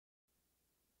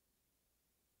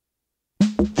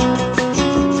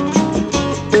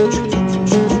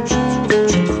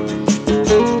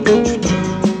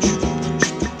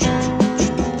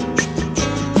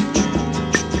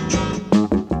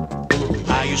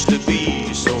used to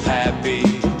be so happy,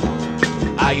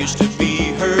 I used to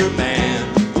be her man.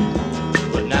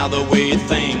 But now the way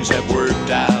things have worked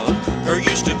out, her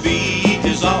used to be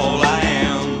is all I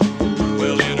am.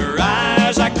 Well, in her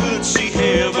eyes I could see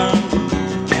heaven,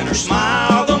 and her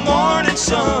smile the morning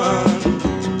sun.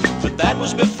 But that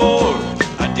was before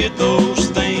I did those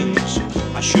things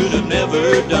I should have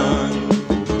never done.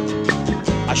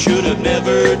 I should have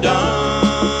never done.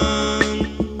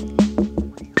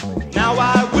 Now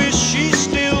I wish she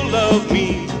still loved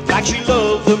me like she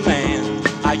loved the man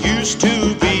I used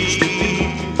to be.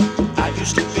 I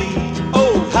used to be.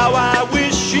 Oh, how I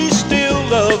wish she still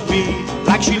loved me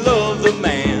like she loved the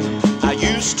man I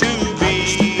used to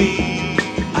be.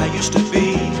 I used to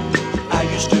be. I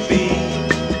used to be.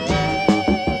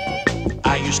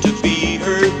 I used to be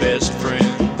her best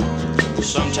friend,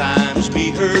 sometimes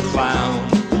be her clown,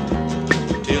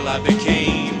 till I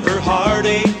became her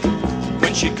heartache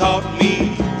when she caught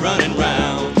me running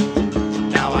round.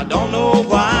 Now I don't know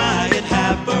why it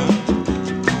happened,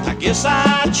 I guess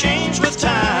I changed with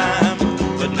time,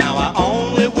 but now I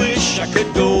only wish I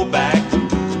could go back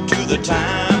to the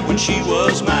time when she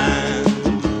was mine,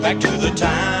 back to the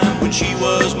time when she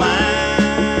was mine.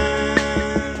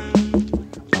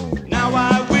 Now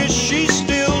I wish she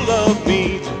still loved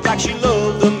me like she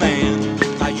loved the man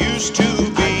I used to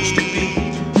be.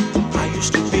 I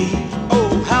used to be.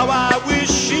 Oh, how I wish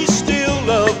she still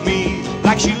loved me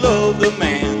like she loved the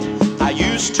man I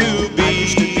used to be. I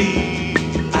used to be.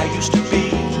 I used to be.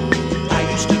 I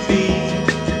used to be.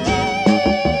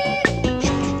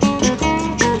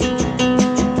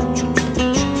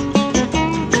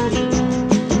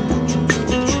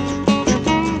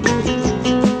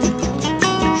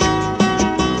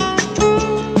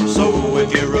 So if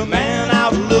you're a man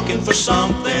out looking for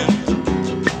something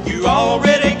you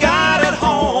already got at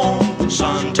home,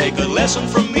 son, take a lesson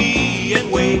from me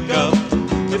and wake up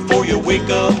before you wake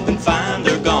up and find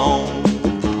they're gone.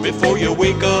 Before you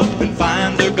wake up and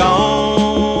find they're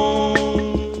gone.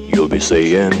 You'll be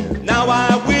saying, now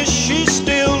I wish she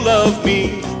still loved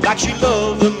me like she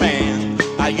loved the man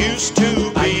I used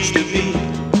to be. I used to be.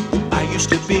 I used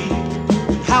to be.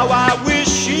 How I wish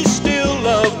she still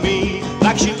loved me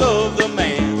like she loved the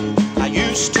man I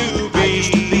used to be. I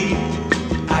used to be.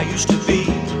 I used to be.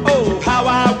 Oh, how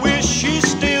I wish she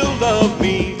still loved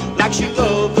me like she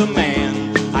loved the man